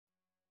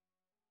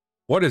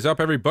What is up,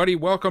 everybody?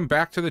 Welcome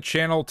back to the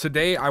channel.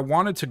 Today I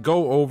wanted to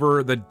go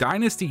over the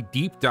Dynasty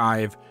Deep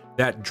Dive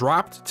that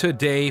dropped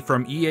today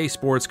from EA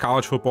Sports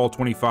College Football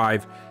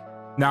 25.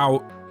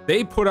 Now,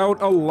 they put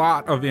out a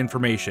lot of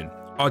information,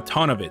 a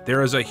ton of it.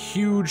 There is a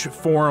huge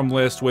forum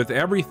list with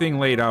everything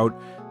laid out.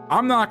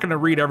 I'm not going to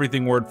read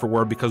everything word for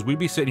word because we'd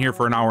be sitting here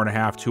for an hour and a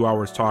half, 2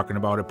 hours talking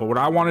about it. But what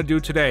I want to do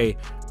today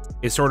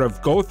is sort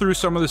of go through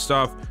some of the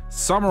stuff,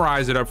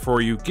 summarize it up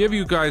for you, give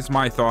you guys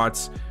my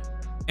thoughts,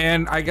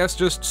 and I guess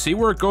just see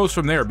where it goes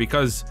from there,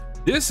 because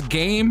this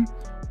game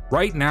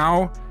right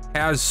now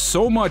has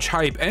so much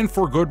hype, and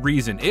for good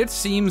reason. It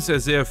seems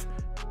as if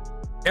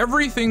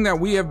everything that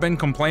we have been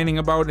complaining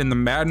about in the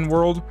Madden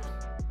world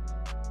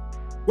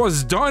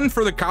was done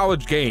for the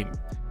college game.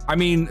 I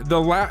mean,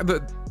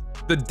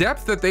 the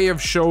depth that they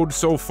have showed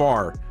so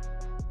far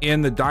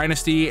in the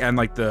Dynasty, and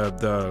like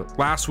the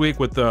last week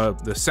with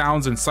the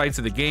sounds and sights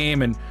of the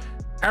game, and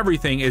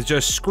everything is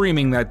just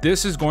screaming that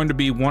this is going to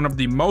be one of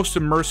the most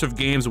immersive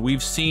games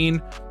we've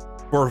seen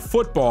for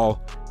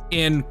football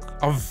in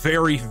a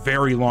very,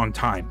 very long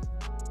time.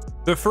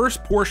 The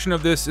first portion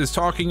of this is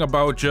talking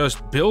about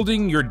just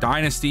building your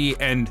dynasty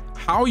and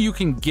how you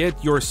can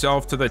get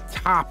yourself to the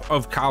top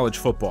of college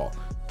football.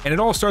 And it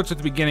all starts at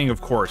the beginning, of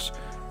course.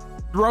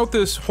 Throughout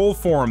this whole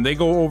forum, they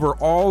go over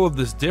all of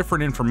this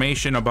different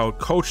information about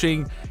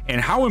coaching and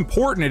how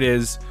important it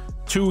is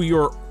to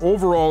your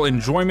overall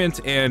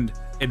enjoyment and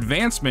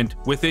advancement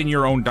within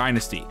your own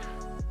dynasty.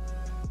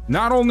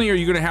 Not only are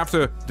you going to have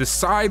to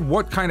decide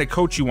what kind of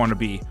coach you want to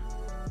be,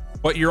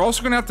 but you're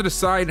also going to have to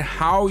decide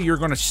how you're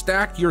going to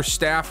stack your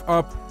staff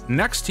up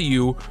next to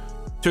you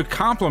to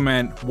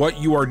complement what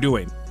you are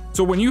doing.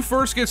 So when you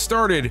first get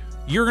started,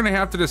 you're going to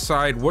have to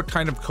decide what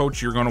kind of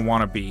coach you're going to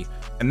want to be.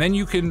 And then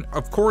you can,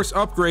 of course,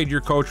 upgrade your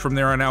coach from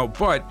there on out.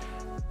 But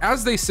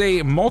as they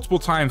say multiple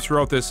times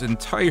throughout this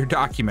entire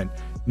document,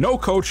 no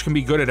coach can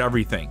be good at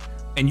everything.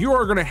 And you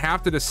are going to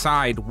have to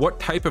decide what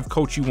type of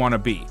coach you want to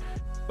be.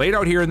 Laid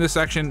out here in this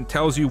section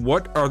tells you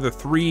what are the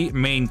three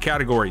main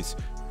categories.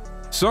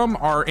 Some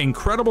are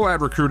incredible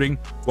at recruiting,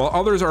 while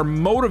others are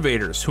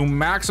motivators who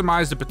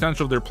maximize the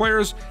potential of their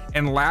players.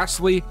 And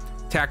lastly,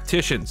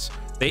 tacticians.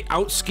 They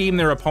out-scheme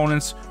their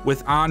opponents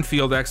with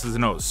on-field X's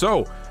and O's.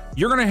 So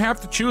you're going to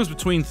have to choose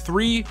between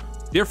three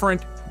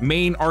different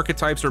main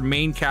archetypes or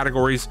main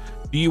categories.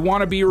 Do you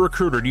want to be a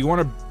recruiter? Do you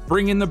want to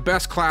bring in the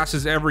best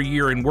classes every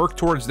year and work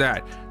towards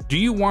that? Do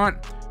you want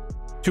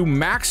to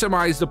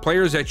maximize the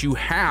players that you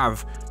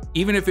have,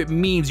 even if it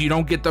means you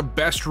don't get the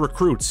best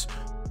recruits?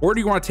 Or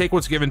do you want to take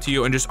what's given to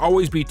you and just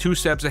always be 2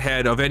 steps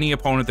ahead of any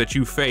opponent that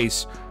you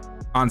face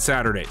on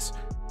Saturdays?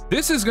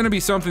 This is going to be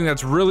something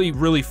that's really,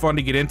 really fun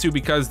to get into,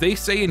 because they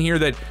say in here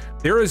that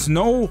there is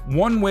no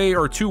one way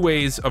or two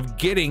ways of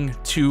getting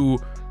to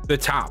the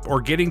top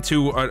or getting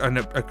to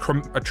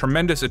a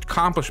tremendous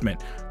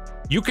accomplishment.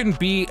 You can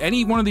be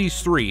any one of these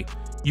three.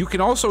 You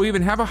can also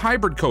even have a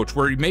hybrid coach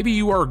where maybe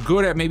you are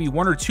good at maybe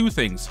one or two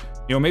things.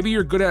 You know, maybe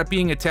you're good at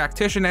being a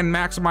tactician and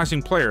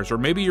maximizing players, or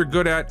maybe you're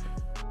good at,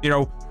 you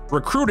know,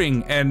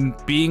 recruiting and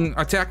being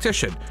a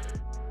tactician.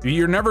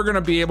 You're never going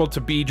to be able to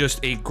be just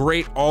a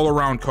great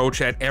all-around coach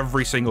at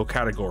every single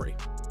category.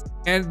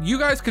 And you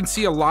guys can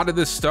see a lot of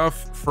this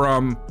stuff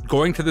from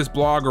going to this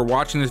blog or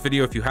watching this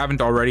video if you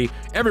haven't already.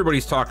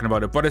 Everybody's talking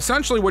about it. But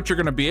essentially what you're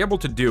going to be able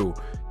to do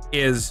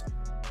is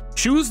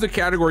choose the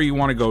category you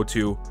want to go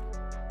to,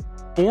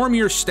 form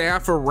your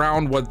staff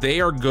around what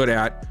they are good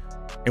at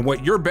and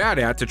what you're bad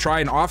at to try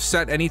and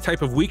offset any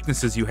type of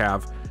weaknesses you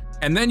have.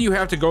 And then you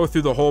have to go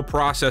through the whole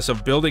process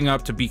of building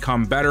up to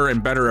become better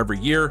and better every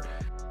year.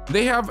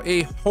 They have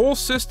a whole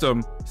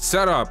system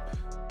set up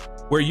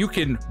where you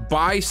can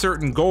buy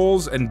certain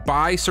goals and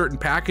buy certain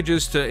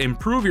packages to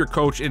improve your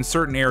coach in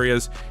certain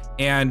areas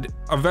and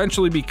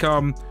eventually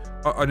become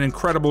an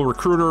incredible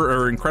recruiter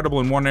or incredible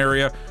in one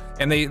area.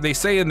 And they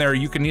say in there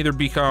you can either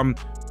become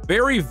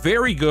very,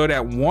 very good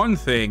at one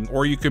thing,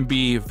 or you can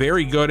be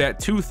very good at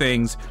two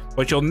things,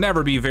 but you'll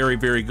never be very,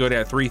 very good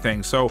at three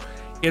things. So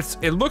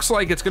it looks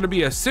like it's going to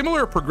be a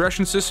similar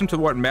progression system to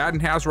what Madden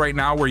has right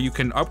now, where you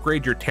can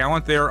upgrade your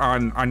talent there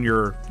on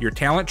your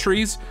talent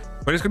trees,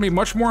 but it's going to be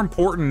much more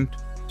important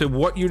to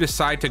what you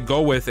decide to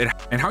go with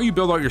and how you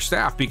build out your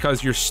staff,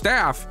 because your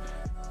staff,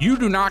 you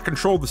do not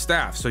control the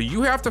staff. So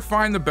you have to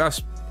find the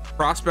best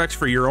prospects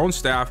for your own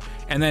staff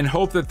and then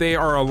hope that they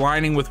are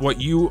aligning with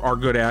what you are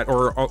good at,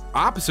 or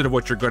opposite of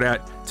what you're good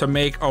at, to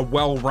make a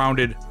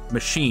well-rounded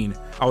machine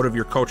out of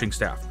your coaching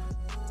staff.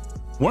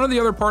 One of the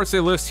other parts they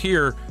list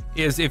here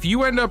is if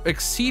you end up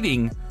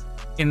exceeding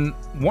in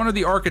one of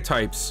the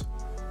archetypes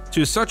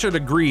to such a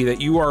degree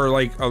that you are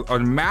like a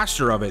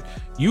master of it,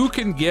 you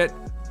can get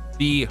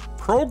the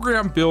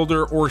program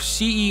builder or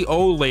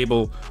CEO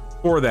label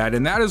for that.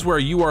 And that is where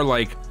you are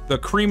like the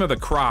cream of the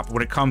crop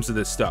when it comes to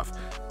this stuff.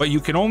 But you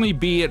can only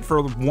be it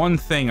for one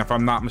thing, if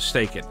I'm not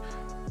mistaken.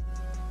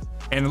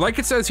 And like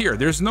it says here,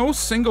 there's no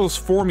single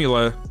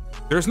formula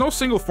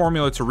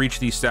to reach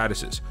these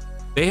statuses.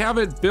 They have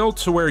it built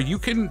to where you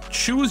can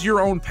choose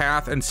your own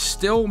path and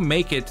still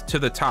make it to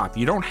the top.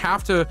 You don't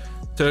have to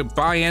to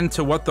buy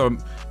into what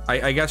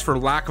I guess for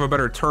lack of a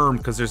better term,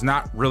 because there's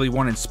not really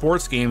one in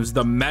sports games,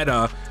 the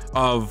meta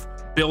of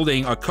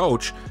building a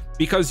coach,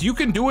 because you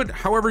can do it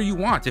however you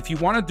want. If you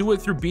want to do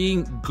it through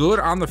being good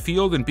on the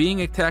field and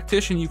being a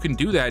tactician, you can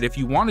do that. If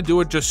you want to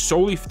do it just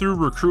solely through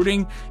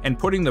recruiting and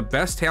putting the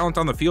best talent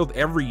on the field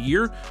every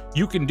year,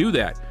 you can do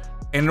that.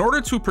 In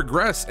order to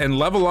progress and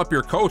level up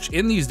your coach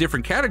in these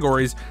different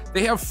categories,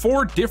 they have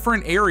 4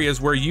 different areas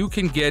where you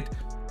can get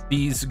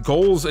these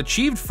goals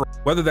achieved from,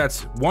 whether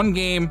that's one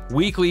game,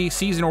 weekly,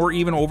 season, or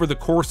even over the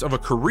course of a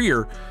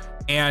career.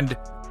 And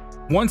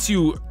once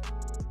you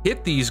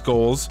hit these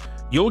goals,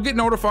 you'll get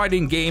notified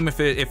in game.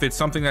 If it's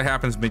something that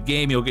happens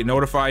mid-game, you'll get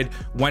notified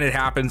when it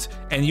happens,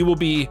 and you will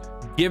be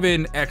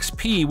given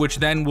XP, which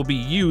then will be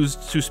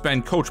used to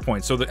spend coach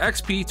points. So the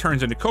XP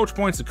turns into coach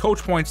points, the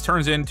coach points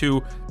turns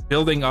into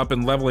building up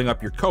and leveling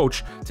up your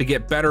coach to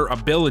get better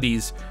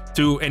abilities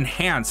to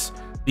enhance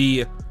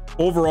the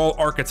overall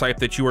archetype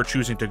that you are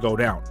choosing to go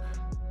down.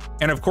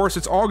 And of course,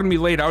 it's all going to be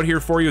laid out here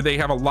for you. They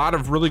have a lot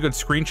of really good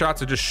screenshots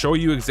to just show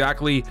you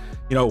exactly,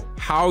 you know,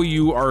 how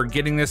you are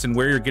getting this and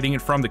where you're getting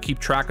it from to keep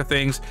track of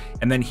things.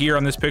 And then here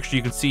on this picture,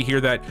 you can see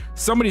here that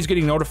somebody's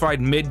getting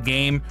notified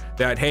mid-game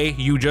that, hey,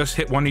 you just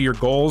hit one of your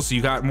goals,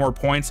 you got more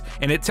points,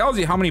 and it tells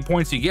you how many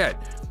points you get.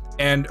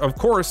 And of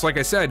course, like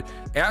I said,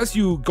 as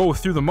you go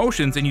through the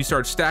motions and you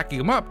start stacking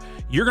them up,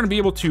 you're going to be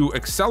able to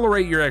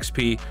accelerate your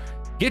XP,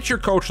 get your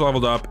coach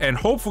leveled up, and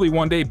hopefully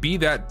one day be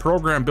that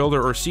program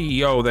builder or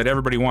CEO that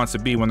everybody wants to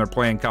be when they're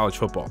playing college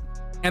football.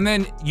 And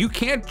then you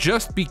can't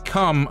just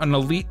become an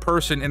elite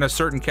person in a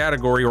certain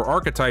category or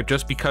archetype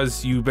just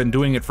because you've been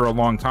doing it for a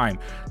long time.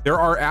 There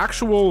are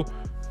actual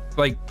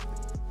like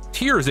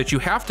tiers that you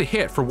have to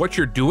hit for what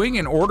you're doing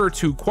in order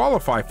to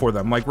qualify for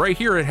them. Like right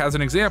here, it has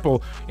an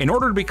example. In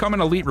order to become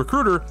an elite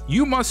recruiter,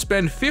 you must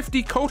spend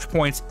 50 coach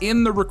points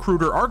in the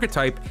recruiter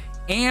archetype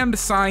and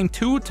sign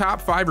 2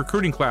 top 5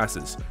 recruiting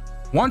classes.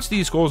 Once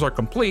these goals are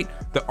complete,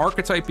 the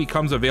archetype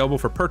becomes available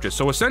for purchase.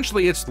 So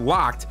essentially it's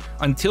locked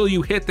until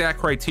you hit that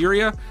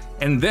criteria,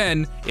 and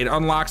then it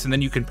unlocks, and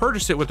then you can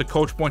purchase it with the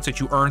coach points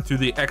that you earn through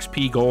the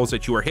XP goals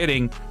that you are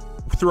hitting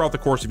throughout the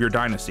course of your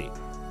dynasty.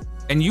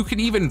 And you can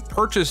even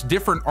purchase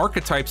different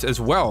archetypes as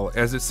well,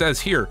 as it says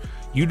here.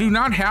 You do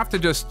not have to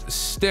just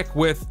stick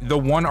with the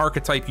one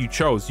archetype you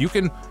chose. You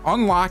can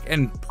unlock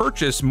and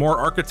purchase more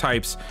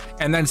archetypes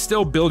and then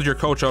still build your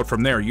coach out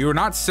from there. You're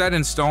not set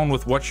in stone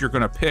with what you're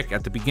going to pick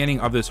at the beginning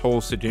of this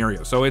whole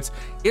scenario. So it's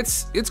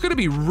going to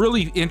be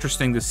really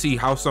interesting to see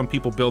how some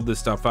people build this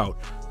stuff out.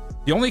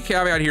 The only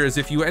caveat here is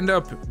if you end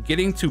up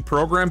getting to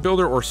program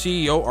builder or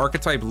CEO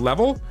archetype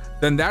level,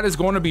 then that is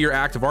going to be your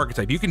active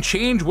archetype. You can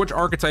change which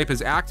archetype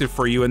is active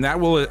for you, and that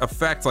will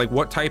affect like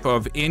what type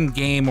of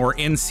in-game or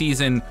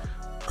in-season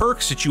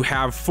perks that you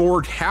have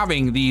for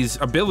having these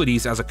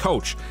abilities as a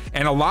coach.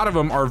 And a lot of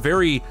them are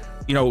very,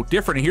 you know,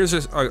 different. And here's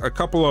just a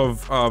couple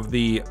of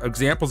the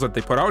examples that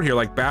they put out here,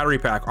 like battery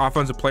pack,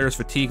 offensive players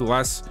fatigue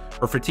less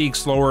or fatigue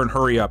slower and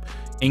hurry up,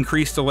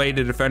 increase delay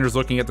to defenders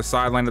looking at the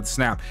sideline at the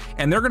snap.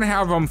 And they're going to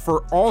have them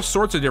for all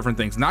sorts of different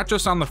things, not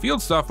just on the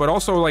field stuff, but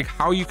also like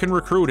how you can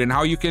recruit and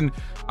how you can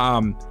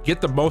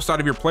get the most out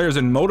of your players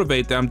and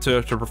motivate them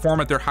to perform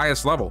at their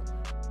highest level.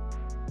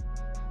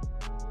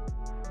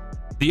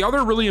 The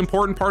other really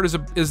important part is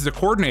the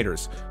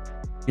coordinators.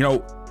 You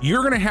know,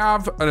 you're going to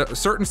have a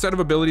certain set of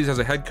abilities as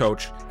a head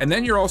coach, and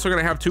then you're also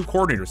going to have 2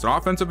 coordinators, an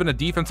offensive and a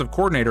defensive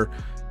coordinator.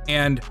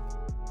 And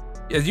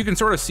as you can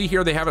sort of see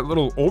here, they have a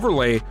little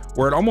overlay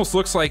where it almost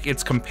looks like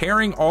it's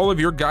comparing all of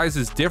your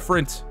guys'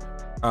 different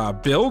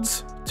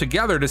builds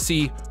together to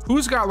see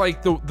who's got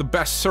like the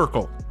best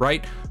circle,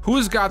 right?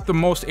 Who's got the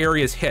most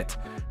areas hit.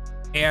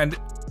 And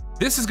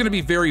this is going to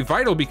be very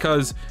vital,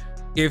 because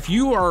if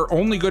you are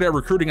only good at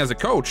recruiting as a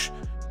coach,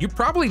 you're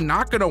probably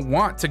not going to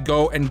want to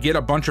go and get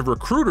a bunch of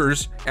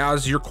recruiters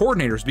as your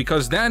coordinators,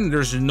 because then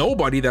there's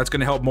nobody that's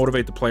going to help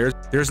motivate the players.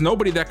 There's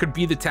nobody that could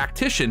be the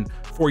tactician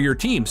for your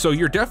team. So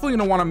you're definitely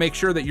going to want to make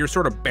sure that you're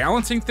sort of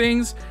balancing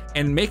things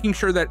and making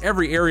sure that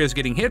every area is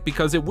getting hit,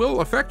 because it will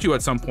affect you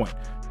at some point.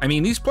 I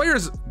mean, these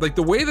players, like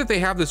the way that they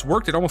have this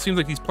worked, it almost seems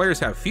like these players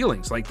have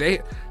feelings. Like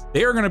they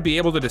are going to be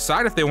able to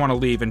decide if they want to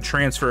leave and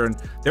transfer, and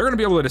they're going to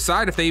be able to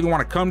decide if they even want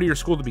to come to your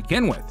school to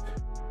begin with.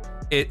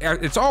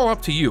 It's all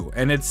up to you,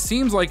 and it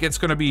seems like it's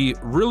going to be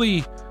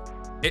really.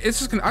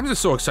 I'm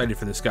just so excited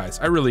for this,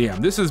 guys. I really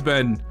am. This is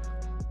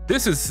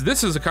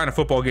the kind of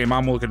football game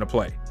I'm looking to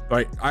play.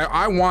 Right?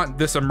 I want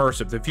this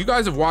immersive. If you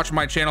guys have watched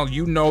my channel,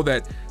 you know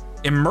that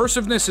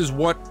immersiveness is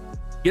what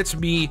gets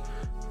me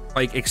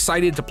like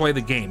excited to play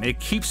the game. It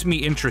keeps me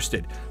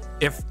interested.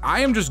 If I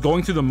am just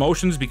going through the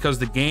motions because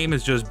the game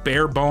is just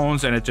bare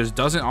bones and it just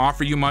doesn't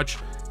offer you much,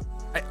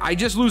 I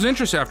just lose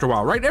interest after a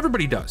while, right?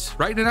 Everybody does,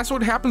 right? And that's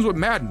what happens with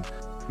Madden.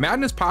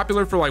 Madden is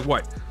popular for like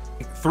what,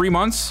 3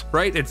 months,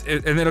 right?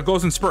 And then it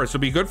goes in spurts.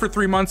 It'll be good for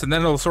 3 months, and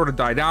then it'll sort of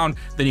die down.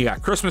 Then you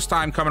got Christmas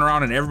time coming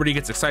around, and everybody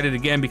gets excited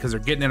again because they're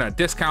getting it at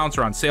discounts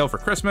or on sale for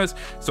Christmas.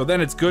 So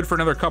then it's good for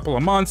another couple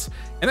of months,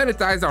 and then it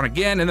dies down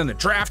again, and then the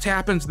draft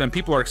happens, and then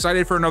people are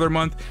excited for another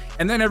month,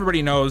 and then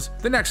everybody knows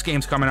the next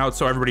game's coming out,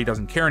 so everybody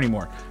doesn't care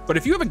anymore. But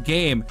if you have a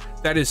game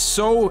that is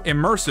so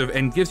immersive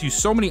and gives you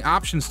so many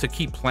options to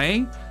keep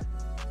playing,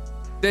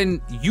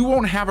 then you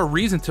won't have a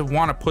reason to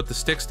want to put the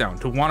sticks down,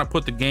 to want to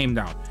put the game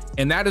down.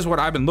 And that is what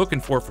I've been looking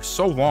for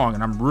so long,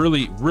 and I'm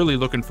really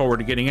looking forward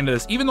to getting into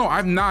this, even though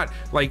I'm not,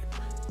 like,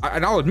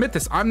 and I'll admit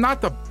this, I'm not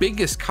the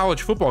biggest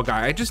college football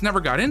guy. I just never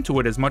got into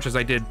it as much as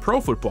I did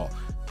pro football.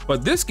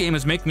 But this game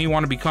is making me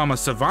want to become a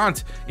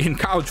savant in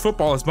college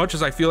football as much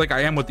as I feel like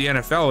I am with the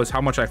NFL, is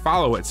how much I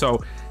follow it. So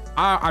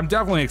I'm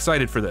definitely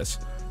excited for this.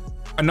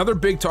 Another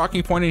big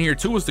talking point in here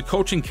too is the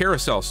coaching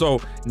carousel. So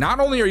not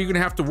only are you going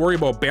to have to worry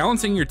about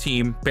balancing your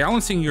team,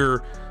 balancing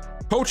your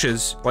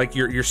coaches, like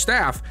your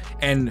staff,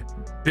 and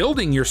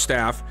building your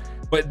staff,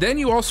 but then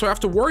you also have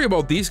to worry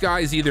about these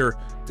guys either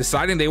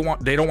deciding they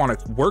don't want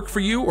to work for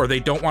you, or they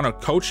don't want to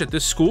coach at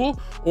this school,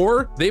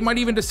 or they might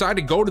even decide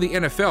to go to the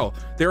NFL.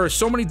 There are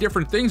so many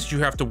different things that you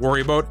have to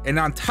worry about, and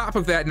on top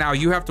of that, now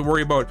you have to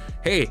worry about,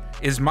 hey,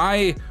 is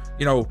my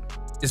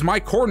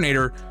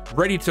coordinator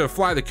ready to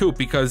fly the coop,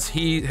 because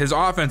his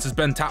offense has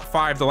been top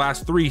 5 the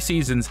last 3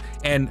 seasons,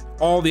 and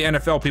all the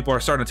NFL people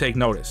are starting to take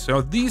notice.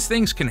 So these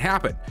things can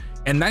happen,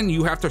 and then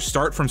you have to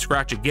start from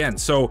scratch again.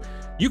 So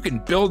you can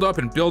build up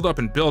and build up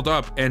and build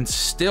up and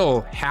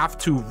still have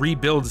to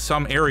rebuild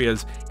some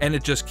areas, and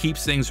it just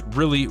keeps things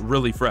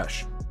really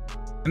fresh.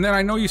 And then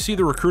I know you see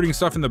the recruiting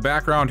stuff in the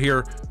background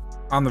here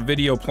on the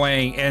video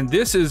playing, and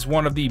this is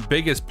one of the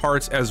biggest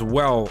parts as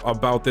well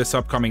about this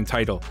upcoming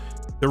title.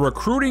 The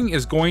recruiting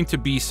is going to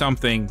be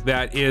something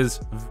that is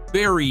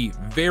very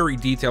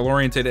detail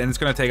oriented, and it's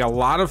going to take a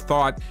lot of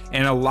thought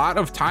and a lot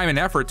of time and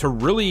effort to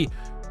really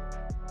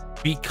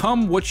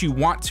become what you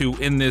want to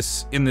in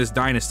this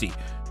dynasty.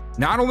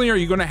 Not only are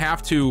you going to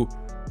have to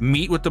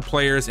meet with the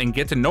players and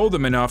get to know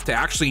them enough to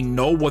actually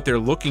know what they're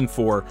looking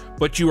for,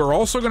 but you are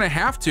also going to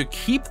have to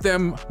keep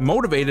them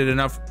motivated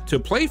enough to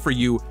play for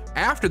you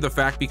after the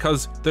fact,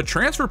 because the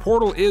transfer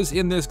portal is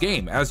in this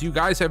game, as you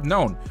guys have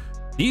known.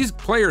 These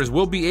players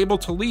will be able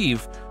to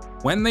leave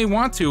when they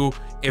want to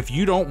if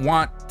you don't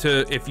want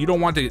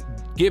to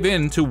give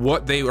in to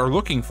what they are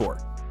looking for.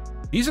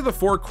 These are the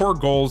 4 core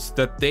goals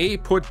that they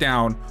put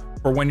down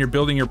for when you're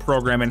building your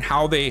program, and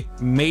how they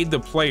made the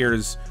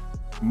players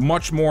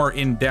much more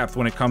in depth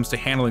when it comes to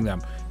handling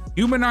them.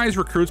 Humanize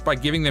recruits by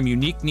giving them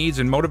unique needs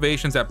and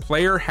motivations that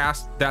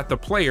the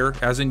player,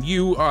 as in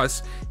you,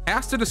 us,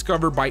 has to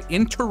discover by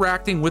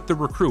interacting with the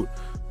recruit.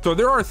 So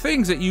there are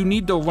things that you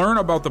need to learn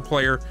about the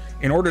player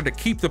in order to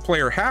keep the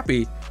player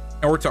happy,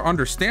 or to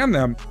understand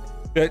them,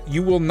 that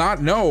you will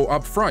not know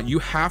up front. You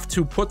have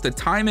to put the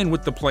time in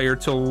with the player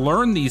to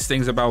learn these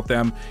things about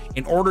them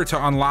in order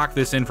to unlock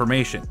this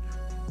information.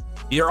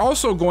 You're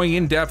also going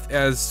in depth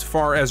as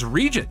far as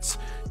regions.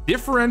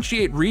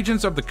 Differentiate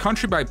regions of the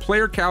country by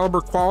player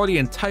caliber, quality,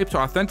 and type to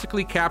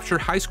authentically capture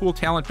high school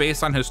talent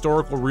based on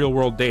historical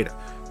real-world data.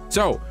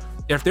 So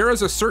if there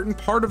is a certain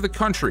part of the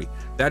country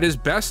that is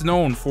best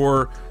known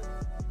for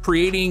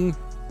creating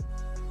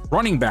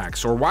running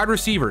backs or wide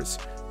receivers,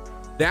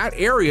 that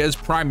area is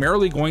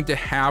primarily going to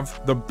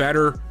have the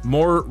better,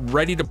 more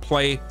ready to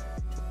play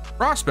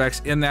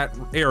prospects in that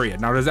area.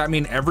 Now, does that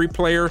mean every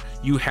player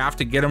you have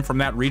to get them from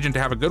that region to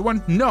have a good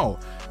one? No,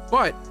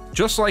 but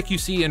just like you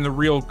see in the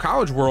real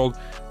college world,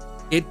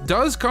 it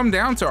does come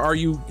down to, are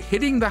you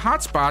hitting the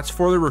hot spots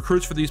for the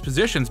recruits for these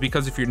positions?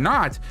 Because if you're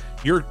not,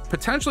 you're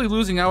potentially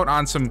losing out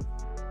on some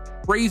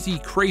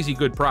crazy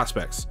good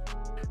prospects.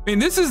 I mean,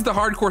 this is the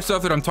hardcore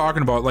stuff that I'm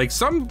talking about. Like,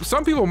 some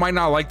people might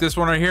not like this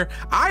one right here.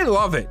 I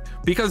love it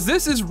because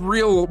this is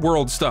real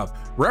world stuff.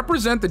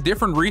 Represent the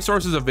different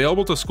resources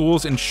available to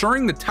schools,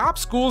 ensuring the top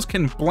schools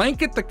can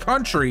blanket the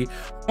country,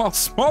 while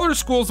smaller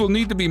schools will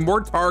need to be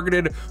more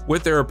targeted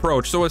with their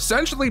approach. So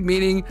essentially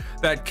meaning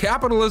that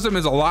capitalism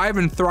is alive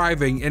and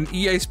thriving in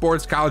EA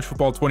Sports College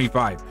Football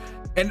 25.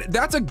 And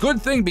that's a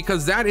good thing,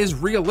 because that is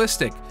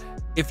realistic.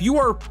 If you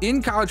are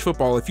in college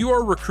football, if you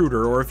are a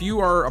recruiter, or if you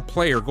are a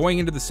player going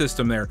into the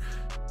system there,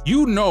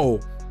 you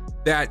know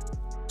that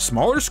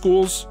smaller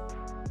schools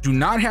do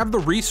not have the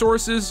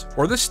resources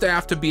or the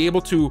staff to be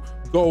able to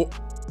go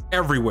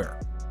everywhere.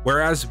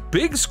 Whereas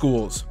big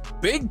schools,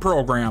 big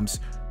programs,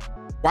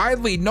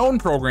 widely known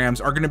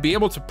programs are going to be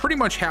able to pretty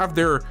much have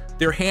their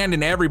hand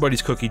in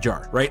everybody's cookie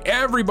jar, right?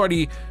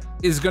 Everybody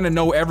is going to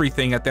know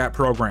everything at that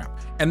program,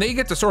 and they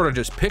get to sort of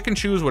just pick and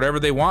choose whatever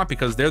they want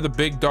because they're the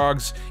big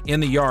dogs in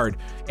the yard.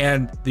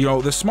 And you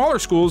know, the smaller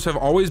schools have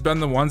always been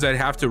the ones that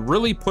have to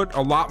really put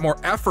a lot more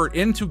effort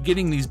into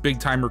getting these big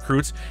time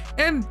recruits,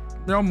 and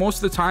you know,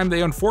 most of the time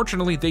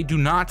unfortunately they do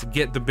not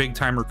get the big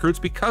time recruits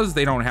because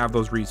they don't have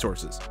those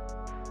resources.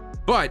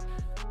 But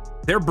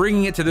they're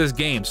bringing it to this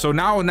game. So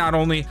now not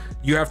only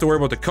you have to worry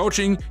about the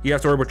coaching, you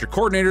have to worry about your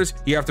coordinators,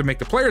 you have to make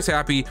the players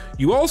happy,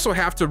 you also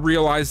have to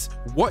realize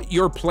what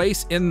your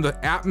place in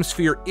the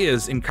atmosphere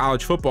is in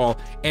college football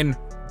and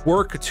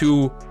work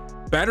to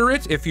better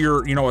it if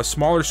you're, you know, a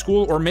smaller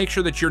school, or make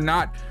sure that you're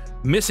not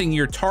missing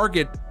your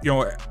target, you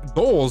know,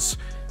 goals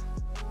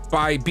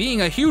by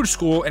being a huge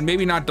school and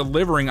maybe not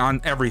delivering on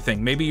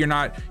everything. Maybe you're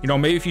not, you know,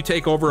 maybe if you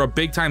take over a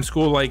big time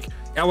school like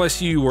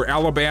LSU or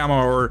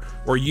Alabama or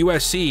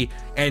USC,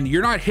 and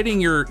you're not hitting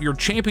your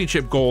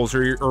championship goals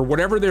or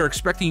whatever they're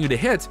expecting you to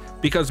hit,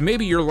 because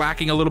maybe you're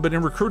lacking a little bit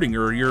in recruiting,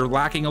 or you're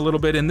lacking a little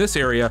bit in this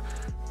area,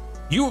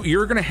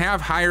 you're going to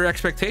have higher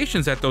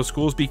expectations at those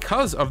schools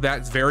because of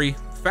that very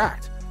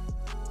fact.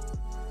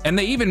 And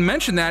they even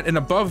mentioned that in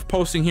above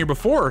posting here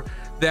before,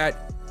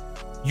 that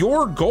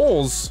your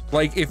goals,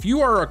 like if you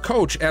are a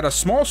coach at a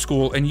small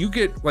school and you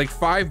get like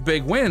 5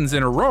 big wins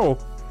in a row,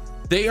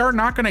 they are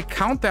not going to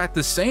count that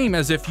the same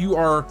as if you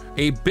are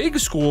a big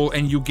school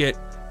and you get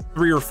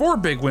 3 or 4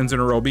 big wins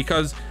in a row,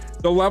 because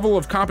the level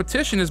of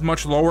competition is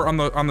much lower on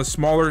the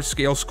smaller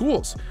scale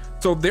schools.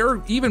 So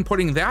they're even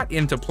putting that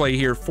into play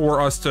here for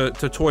us to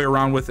toy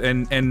around with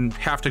and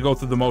have to go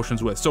through the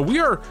motions with. So we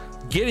are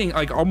getting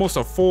like almost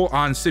a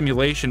full-on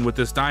simulation with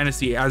this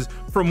dynasty, as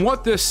from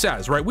what this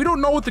says, right? We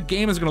don't know what the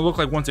game is going to look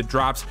like once it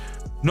drops.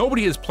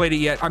 Nobody has played it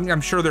yet.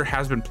 I'm sure there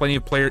has been plenty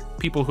of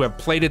people who have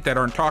played it that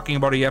aren't talking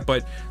about it yet,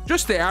 but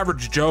just the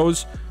average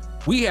Joes,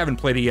 we haven't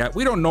played it yet.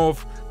 We don't know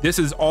if this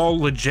is all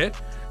legit,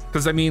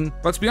 because I mean,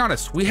 let's be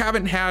honest, we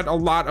haven't had a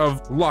lot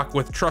of luck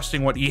with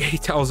trusting what EA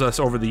tells us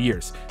over the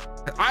years.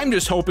 I'm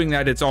just hoping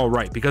that it's all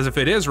right, because if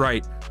it is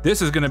right,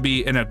 this is going to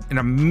be an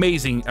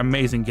amazing,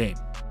 amazing game.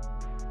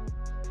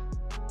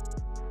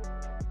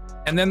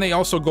 And then they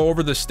also go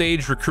over the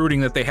stage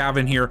recruiting that they have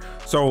in here.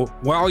 So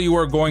while you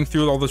are going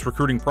through all this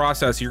recruiting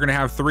process, you're going to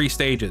have 3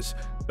 stages.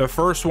 The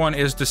first one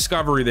is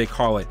discovery, they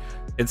call it.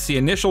 It's the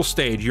initial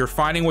stage. You're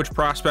finding which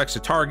prospects to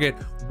target,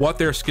 what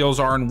their skills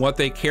are, and what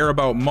they care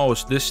about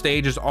most. This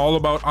stage is all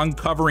about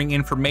uncovering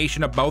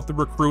information about the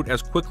recruit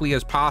as quickly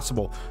as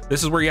possible.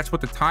 This is where you have to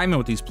put the time in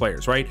with these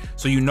players, right?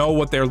 So you know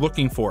what they're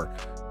looking for.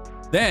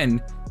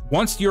 Then,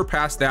 once you're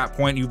past that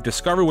point, you've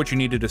discovered what you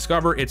need to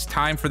discover, it's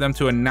time for them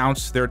to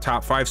announce their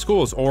top 5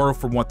 schools, or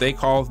from what they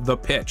call the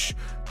pitch.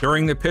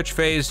 During the pitch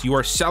phase, you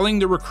are selling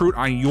the recruit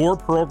on your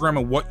program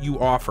and what you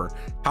offer.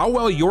 How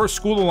well your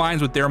school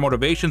aligns with their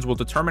motivations will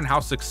determine how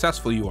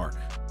successful you are.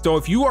 So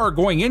if you are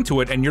going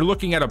into it and you're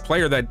looking at a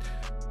player that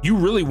you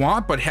really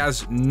want but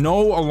has no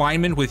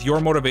alignment with your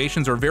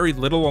motivations, or very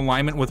little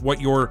alignment with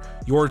what your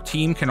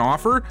team can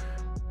offer,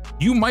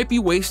 you might be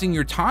wasting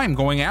your time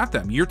going at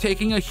them. You're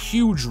taking a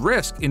huge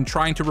risk in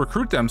trying to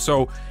recruit them.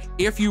 So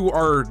if you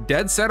are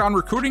dead set on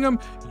recruiting them,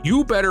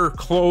 you better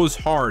close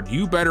hard.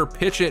 You better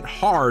pitch it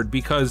hard,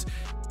 because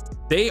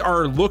they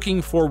are looking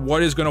for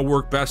what is going to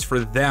work best for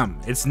them.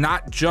 It's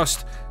not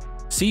just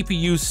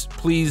CPU,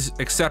 please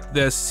accept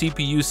this.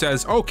 CPU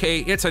says, okay,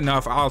 it's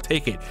enough, I'll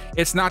take it.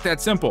 It's not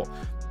that simple.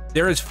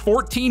 There is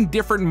 14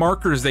 different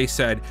markers, they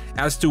said,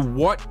 as to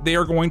what they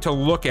are going to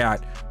look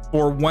at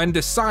for when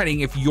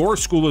deciding if your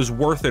school is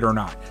worth it or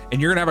not.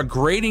 And you're gonna have a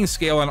grading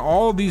scale on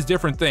all of these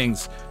different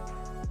things.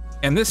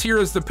 And this here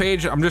is the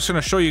page. I'm just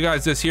gonna show you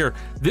guys this here.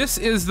 This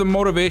is the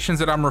motivations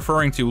that I'm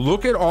referring to.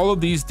 Look at all of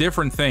these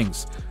different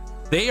things.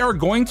 They are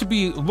going to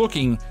be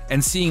looking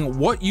and seeing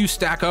what you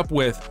stack up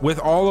with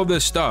all of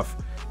this stuff.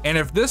 And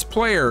if this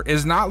player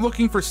is not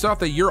looking for stuff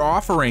that you're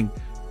offering,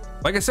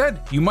 like I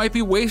said, you might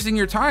be wasting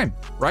your time,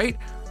 right?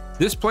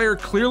 This player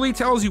clearly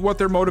tells you what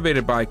they're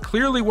motivated by,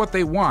 clearly what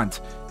they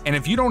want. And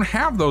if you don't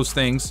have those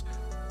things,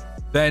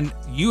 then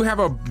you have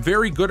a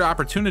very good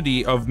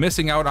opportunity of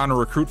missing out on a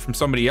recruit from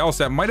somebody else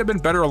that might have been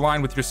better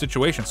aligned with your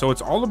situation. So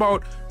it's all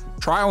about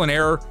trial and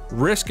error,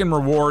 risk and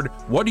reward.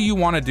 What do you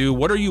want to do?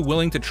 What are you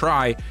willing to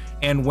try?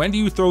 And when do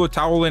you throw the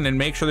towel in and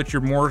make sure that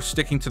you're more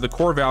sticking to the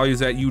core values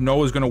that you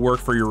know is going to work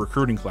for your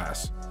recruiting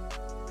class?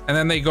 And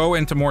then they go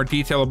into more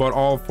detail about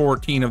all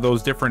 14 of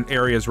those different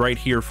areas right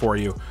here for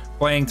you.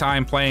 Playing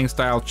time, playing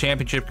style,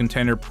 championship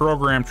contender,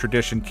 program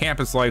tradition,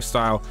 campus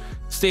lifestyle,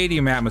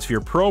 stadium atmosphere,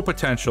 pro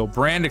potential,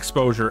 brand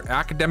exposure,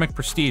 academic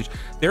prestige.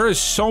 There is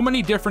so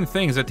many different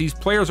things that these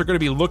players are going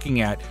to be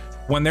looking at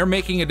when they're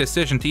making a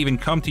decision to even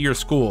come to your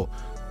school.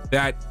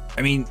 That,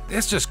 I mean,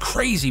 that's just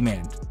crazy,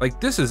 man. Like,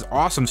 this is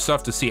awesome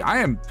stuff to see.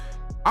 I'm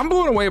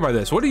blown away by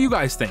this. What do you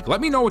guys think?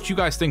 Let me know what you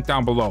guys think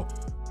down below.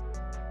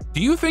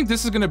 Do you think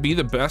this is going to be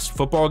the best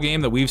football game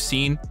that we've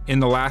seen in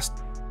the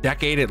last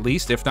decade, at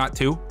least, if not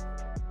 2?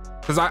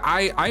 Because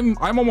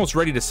I'm almost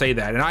ready to say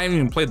that, and I haven't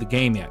even played the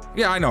game yet.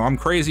 Yeah, I know, I'm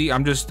crazy.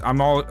 I'm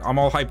all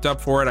hyped up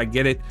for it. I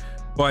get it,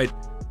 but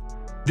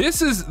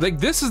this is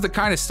the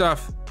kind of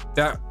stuff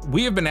that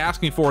we have been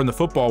asking for in the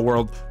football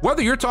world.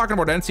 Whether you're talking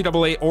about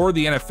NCAA or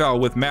the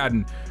NFL with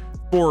Madden,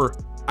 for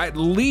at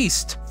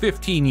least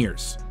 15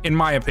 years, in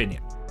my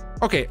opinion.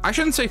 Okay, I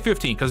shouldn't say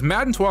 15, because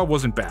Madden 12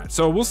 wasn't bad.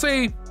 So we'll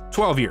say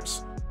 12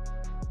 years.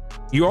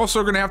 You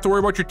also are going to have to worry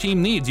about your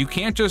team needs. You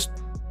can't just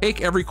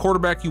take every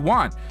quarterback you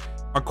want.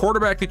 a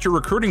quarterback that you're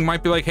recruiting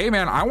might be like, hey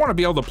man, I want to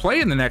be able to play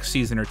in the next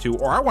season or two,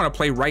 or I want to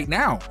play right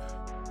now.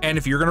 And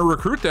if you're going to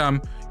recruit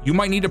them, you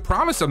might need to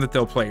promise them that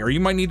they'll play, or you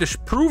might need to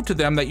prove to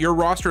them that your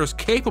roster is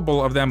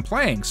capable of them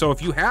playing. So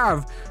if you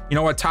have, you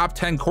know, a top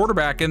 10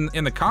 quarterback in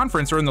the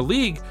conference or in the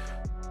league,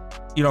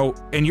 you know,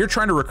 and you're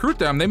trying to recruit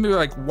them, they may be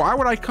like, why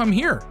would I come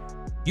here?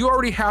 You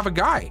already have a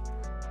guy.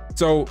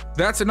 So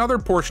that's another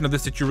portion of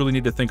this that you really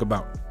need to think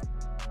about.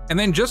 And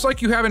then just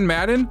like you have in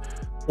Madden,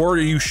 or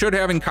you should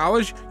have in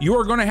college, you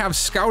are going to have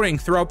scouting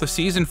throughout the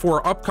season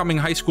for upcoming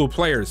high school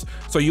players.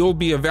 So you'll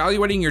be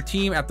evaluating your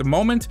team at the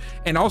moment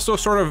and also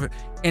sort of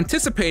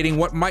anticipating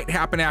what might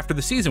happen after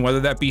the season, whether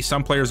that be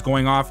some players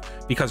going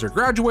off because they're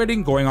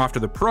graduating, going off to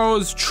the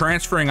pros,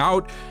 transferring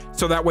out.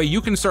 So that way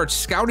you can start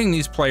scouting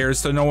these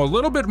players to know a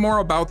little bit more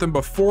about them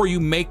before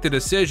you make the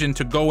decision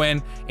to go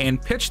in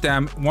and pitch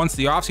them once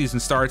the offseason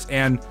starts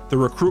and the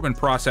recruitment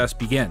process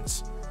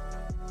begins.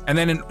 And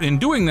then in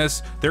doing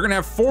this, they're going to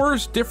have 4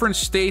 different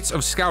states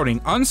of scouting: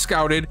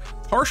 unscouted,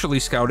 partially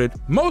scouted,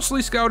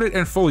 mostly scouted,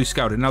 and fully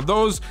scouted. Now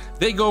those,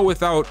 they go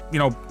without, you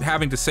know,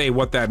 having to say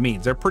what that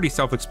means. They're pretty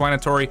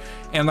self-explanatory.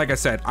 And like I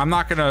said, I'm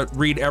not going to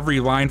read every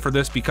line for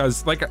this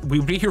because like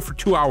we'd be here for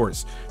 2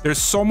 hours. There's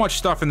so much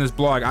stuff in this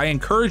blog. I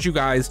encourage you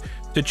guys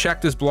to check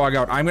this blog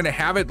out. I'm going to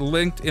have it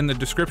linked in the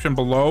description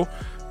below.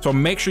 So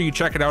make sure you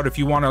check it out if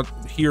you want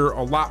to hear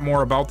a lot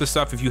more about this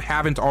stuff, if you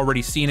haven't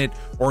already seen it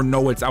or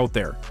know it's out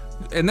there.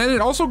 And then it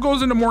also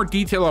goes into more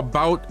detail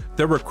about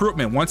the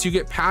recruitment. Once you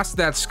get past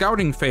that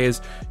scouting phase,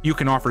 you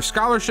can offer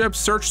scholarships,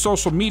 search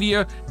social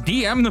media,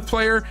 DM the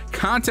player,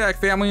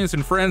 contact families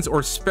and friends,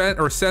 or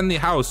send the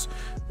house,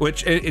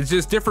 which is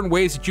just different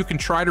ways that you can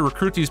try to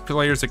recruit these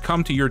players that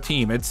come to your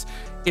team.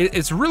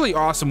 It's really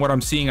awesome what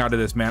I'm seeing out of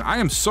this, man. I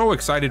am so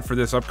excited for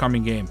this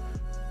upcoming game.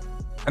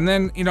 And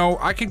then, you know,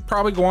 I could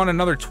probably go on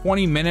another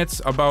 20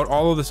 minutes about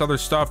all of this other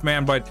stuff,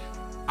 man, but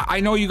I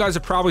know you guys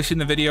have probably seen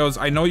the videos.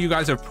 I know you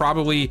guys have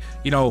probably,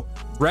 you know,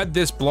 read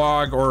this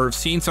blog or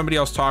seen somebody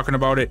else talking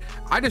about it.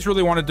 I just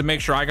really wanted to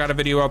make sure I got a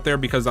video out there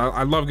because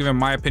I love giving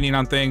my opinion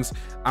on things.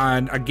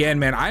 And again,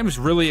 man, I'm just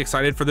really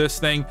excited for this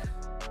thing.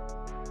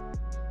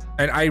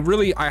 And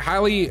I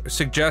highly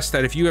suggest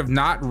that if you have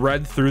not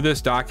read through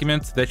this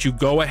document, that you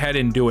go ahead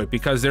and do it,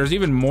 because there's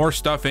even more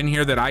stuff in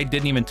here that I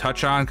didn't even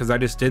touch on because I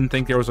just didn't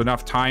think there was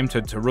enough time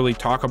to really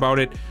talk about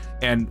it.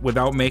 And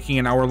without making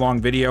an hour-long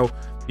video,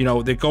 you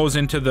know, that goes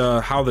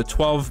into how the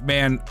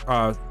 12-man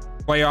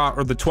playoff,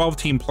 or the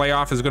 12-team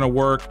playoff, is going to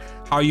work,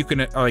 how you can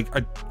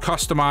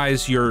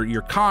customize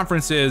your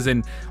conferences,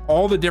 and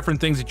all the different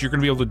things that you're going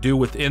to be able to do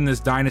within this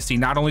dynasty,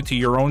 not only to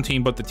your own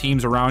team but the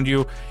teams around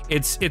you.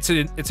 It's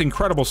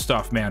incredible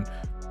stuff, man.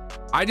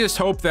 I just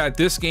hope that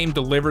this game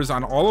delivers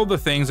on all of the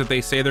things that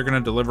they say they're going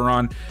to deliver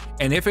on,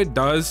 and if it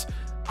does,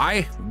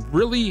 I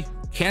really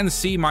can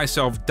see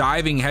myself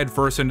diving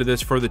headfirst into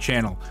this for the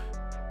channel.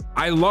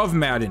 I love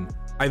Madden.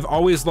 I've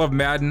always loved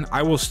Madden.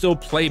 I will still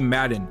play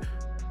Madden.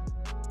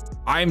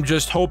 I'm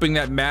just hoping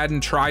that Madden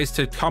tries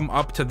to come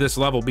up to this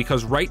level,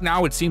 because right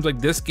now it seems like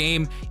this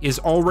game is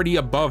already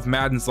above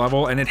Madden's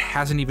level and it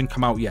hasn't even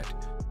come out yet,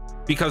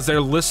 because they're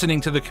listening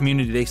to the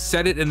community. They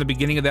said it in the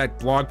beginning of that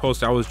blog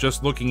post I was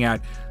just looking at.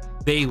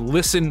 They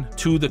listen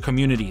to the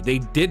community. They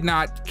did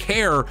not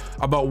care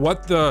about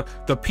what the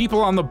people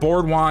on the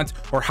board want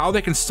or how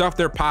they can stuff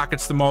their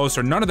pockets the most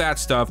or none of that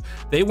stuff.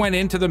 They went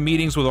into the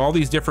meetings with all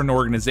these different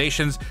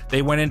organizations.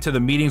 They went into the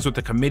meetings with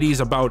the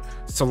committees about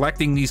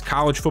selecting these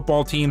college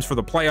football teams for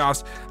the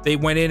playoffs. They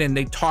went in and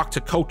they talked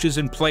to coaches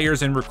and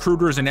players and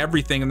recruiters and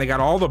everything, and they got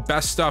all the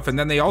best stuff. And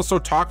then they also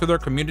talked to their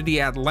community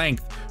at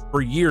length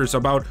for years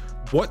about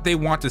what they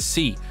want to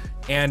see.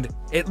 And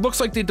it looks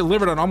like they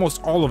delivered on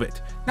almost all of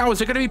it. Now,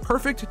 is it going to be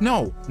perfect?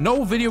 No.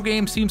 No video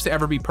game seems to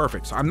ever be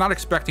perfect, so I'm not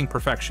expecting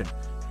perfection.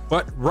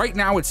 But right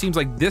now, it seems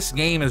like this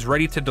game is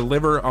ready to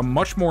deliver a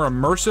much more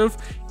immersive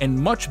and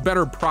much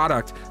better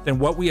product than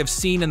what we have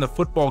seen in the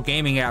football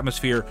gaming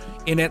atmosphere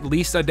in at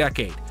least a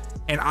decade.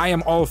 And I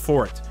am all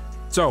for it.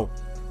 So,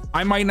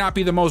 I might not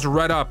be the most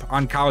read up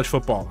on college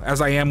football,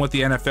 as I am with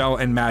the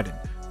NFL and Madden.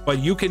 But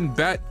you can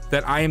bet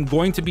that I am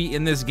going to be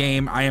in this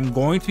game. I am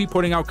going to be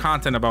putting out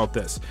content about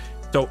this.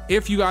 So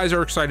if you guys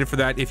are excited for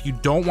that, if you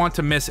don't want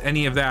to miss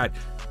any of that,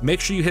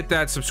 make sure you hit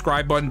that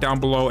subscribe button down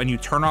below and you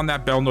turn on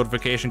that bell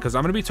notification, because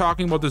I'm going to be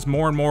talking about this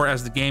more and more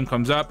as the game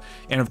comes up.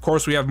 And of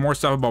course, we have more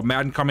stuff about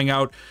Madden coming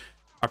out.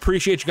 I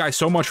appreciate you guys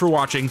so much for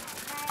watching.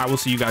 I will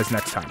see you guys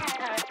next time.